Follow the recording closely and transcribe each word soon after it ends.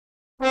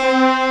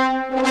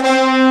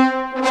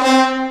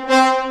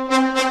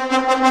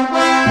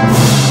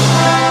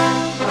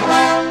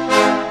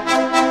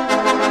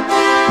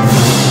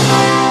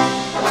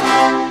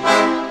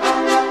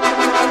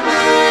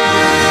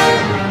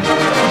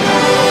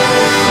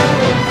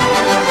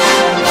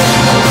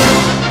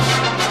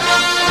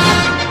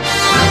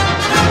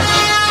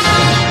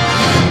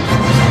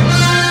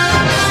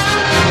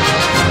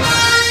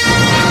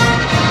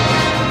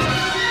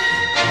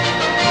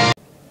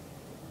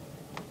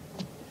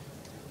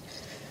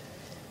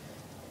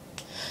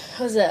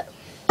What's up?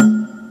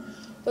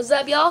 What's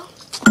up, y'all?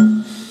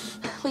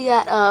 We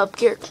got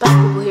Garrett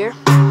back over here.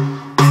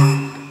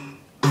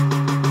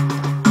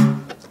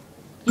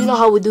 You know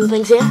how we do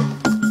things here.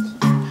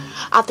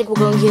 I think we're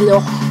gonna get a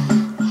little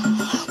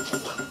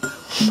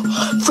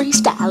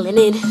freestyling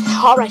in.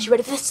 Alright, you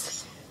ready for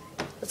this?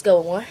 Let's go.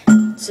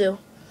 1, 2,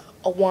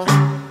 1,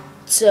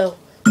 2,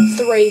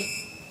 3.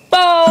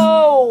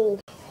 Boom!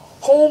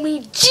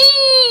 Homie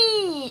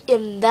G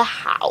in the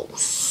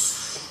house.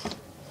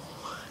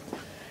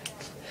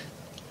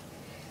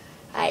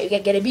 Alright, we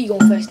gotta get a beat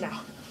going first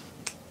now.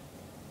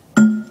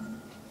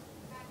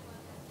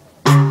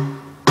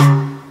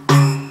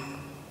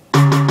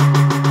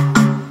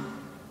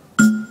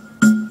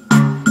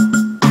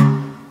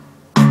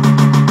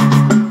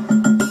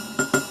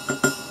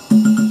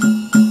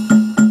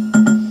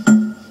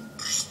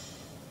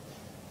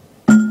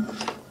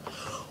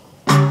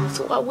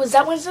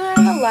 I was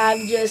alive,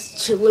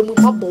 just chilling with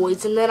my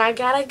boys, and then I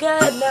got a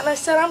gun, and then I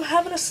said I'm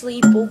having a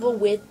sleepover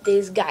with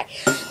this guy.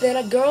 Then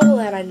a girl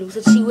that I knew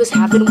said she was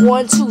having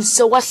one too,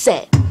 so I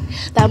said,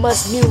 that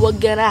must mean we're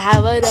gonna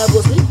have a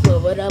double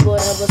sleepover, double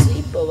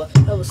sleepover,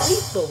 double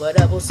sleepover,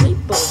 double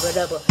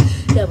sleepover,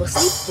 double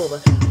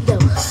sleepover,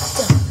 double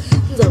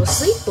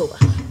sleepover,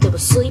 double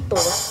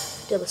sleepover,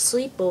 double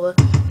sleepover,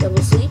 double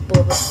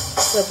sleepover,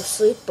 double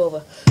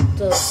sleepover,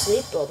 double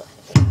sleepover.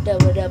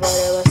 Double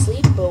sleepover,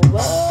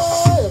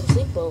 double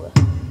sleepover,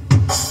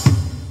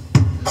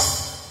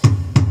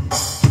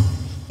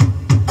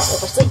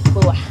 double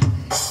sleepover,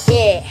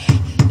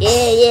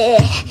 yeah,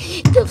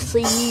 double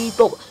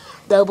sleepover,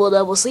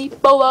 double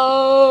sleepover,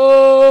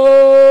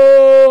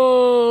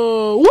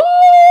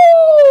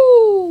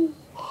 woo,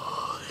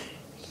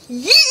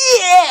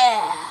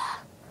 yeah,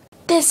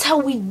 that's how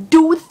we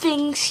do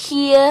things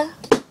here.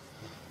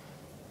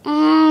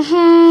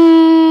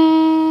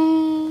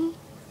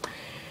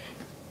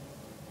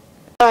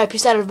 Alright,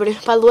 peace out, everybody.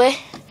 By the way,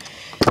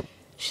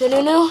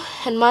 Shanunu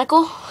and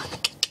Michael,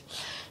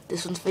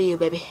 this one's for you,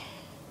 baby.